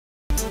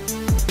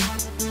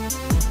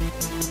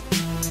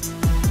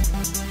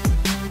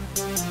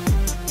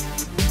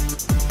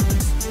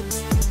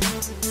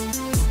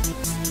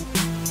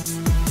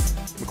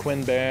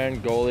McQuin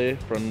Baron, goalie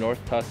from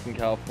North Tustin,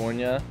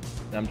 California,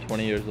 and I'm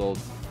 20 years old.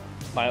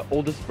 My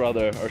oldest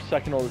brother, or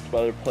second oldest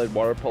brother, played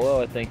water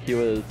polo. I think he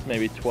was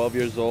maybe 12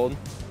 years old.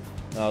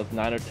 I was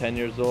 9 or 10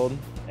 years old,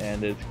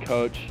 and his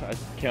coach, I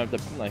came up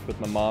to, with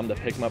my mom to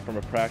pick him up from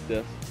a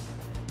practice,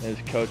 and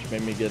his coach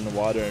made me get in the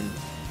water, and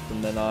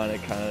from then on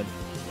it kind of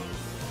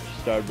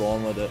started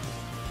rolling with it.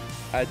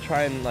 I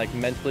try and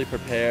mentally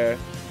prepare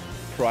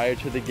prior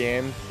to the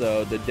game,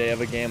 so the day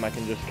of a game I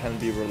can just kind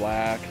of be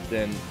relaxed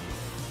and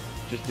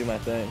just do my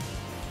thing.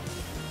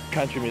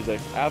 Country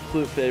music,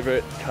 absolute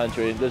favorite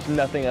country. There's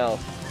nothing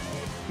else.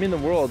 I mean, the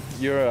world,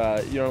 you're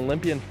an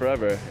Olympian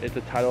forever. It's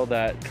a title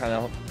that kind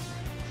of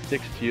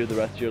sticks to you the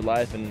rest of your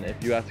life, and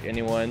if you ask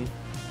anyone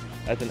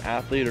as an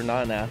athlete or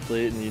not an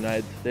athlete in the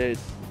United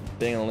States,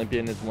 being an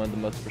Olympian is one of the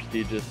most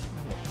prestigious,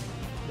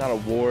 not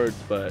awards,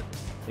 but,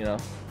 you know,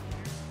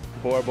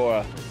 Bora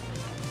Bora.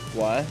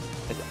 Why?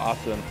 It's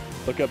awesome.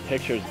 Look up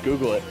pictures,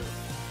 Google it.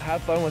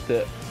 Have fun with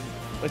it.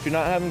 If you're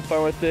not having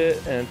fun with it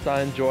and it's not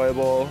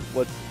enjoyable,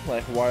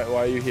 why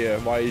are you here?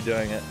 Why are you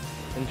doing it?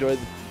 Enjoy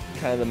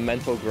kind of the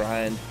mental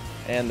grind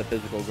and the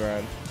physical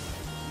grind.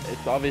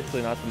 It's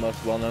obviously not the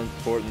most well-known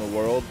sport in the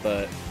world,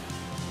 but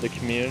the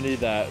community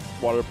that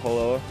water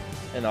polo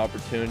and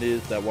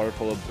opportunities that water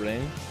polo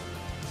brings,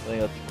 I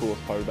think that's the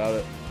coolest part about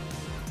it.